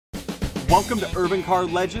Welcome to Urban Car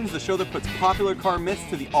Legends, the show that puts popular car myths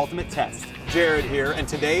to the ultimate test. Jared here, and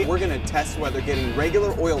today we're going to test whether getting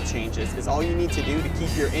regular oil changes is all you need to do to keep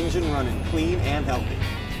your engine running clean and healthy.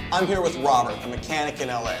 I'm here with Robert, a mechanic in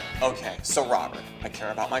LA. Okay, so Robert, I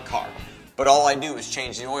care about my car, but all I do is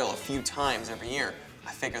change the oil a few times every year.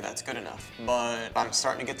 I figure that's good enough, but I'm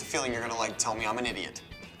starting to get the feeling you're going to tell me I'm an idiot.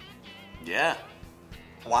 Yeah.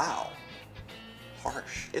 Wow.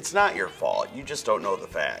 Harsh. It's not your fault, you just don't know the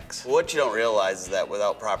facts. What you don't realize is that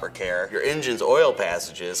without proper care, your engine's oil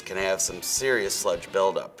passages can have some serious sludge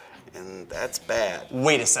buildup, and that's bad.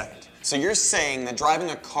 Wait a second. So you're saying that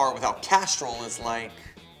driving a car without Castrol is like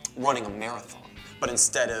running a marathon, but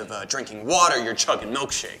instead of drinking water, you're chugging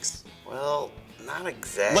milkshakes? Well, not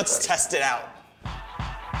exactly. Let's test it out.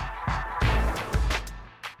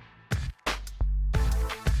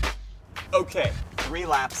 Okay, 3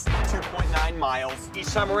 laps, 2.9 miles. Each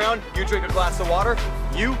time around, you drink a glass of water,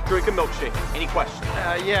 you drink a milkshake. Any questions?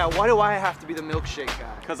 Yeah, why do I have to be the milkshake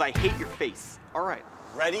guy? Because I hate your face. All right.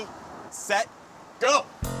 Ready, set, go!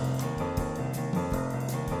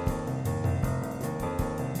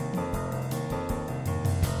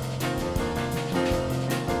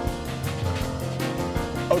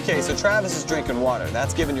 Okay, so Travis is drinking water.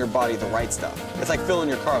 That's giving your body the right stuff. It's like filling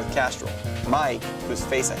your car with Castrol. Mike, whose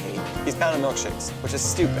face I hate, he's pounding milkshakes, which is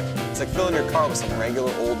stupid. It's like filling your car with some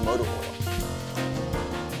regular old motor oil.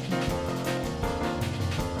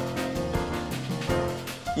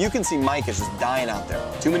 You can see Mike is just dying out there.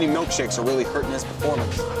 Too many milkshakes are really hurting his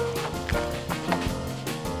performance.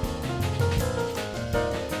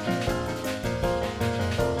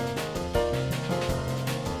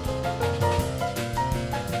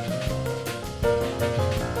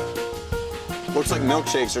 Looks like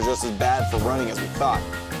milkshakes are just as bad for running as we thought.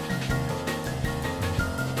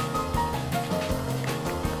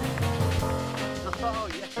 Oh,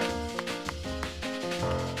 yeah.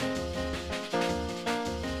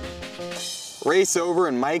 Race over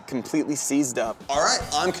and Mike completely seized up. All right,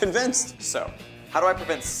 I'm convinced. So, how do I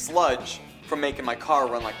prevent sludge from making my car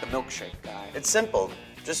run like the milkshake guy? It's simple.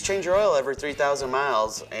 Just change your oil every 3,000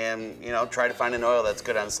 miles and, try to find an oil that's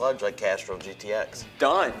good on sludge like Castrol GTX.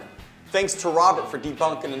 Done. Thanks to Robert for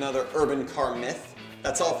debunking another urban car myth.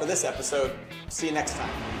 That's all for this episode. See you next time.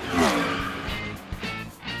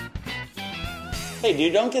 Hey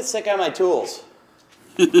dude, don't get sick on my tools.